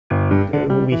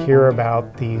We hear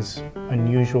about these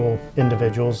unusual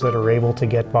individuals that are able to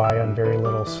get by on very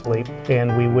little sleep,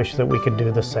 and we wish that we could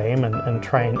do the same and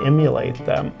try and emulate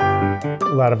them.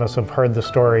 A lot of us have heard the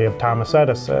story of Thomas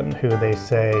Edison, who they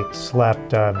say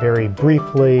slept very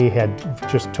briefly,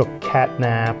 just took cat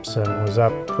naps, and was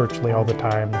up virtually all the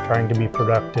time trying to be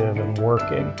productive and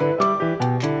working.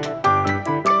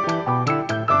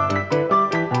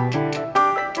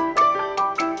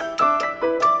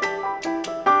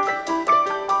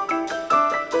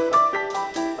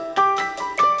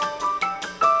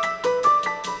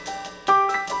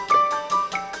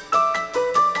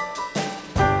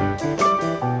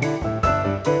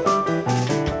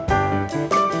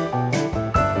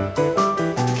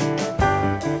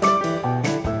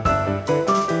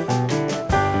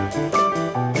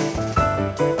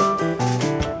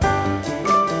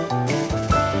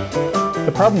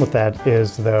 The problem with that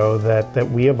is, though,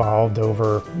 that we evolved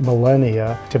over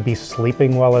millennia to be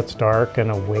sleeping while it's dark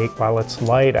and awake while it's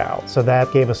light out. So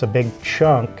that gave us a big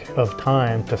chunk of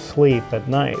time to sleep at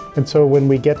night. And so when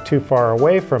we get too far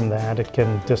away from that, it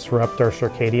can disrupt our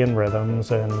circadian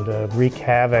rhythms and wreak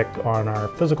havoc on our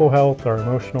physical health, our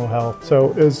emotional health.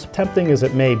 So as tempting as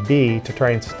it may be to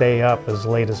try and stay up as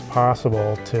late as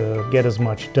possible to get as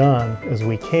much done as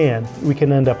we can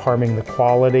end up harming the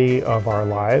quality of our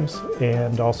lives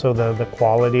and also the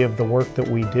quality of the work that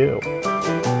we do.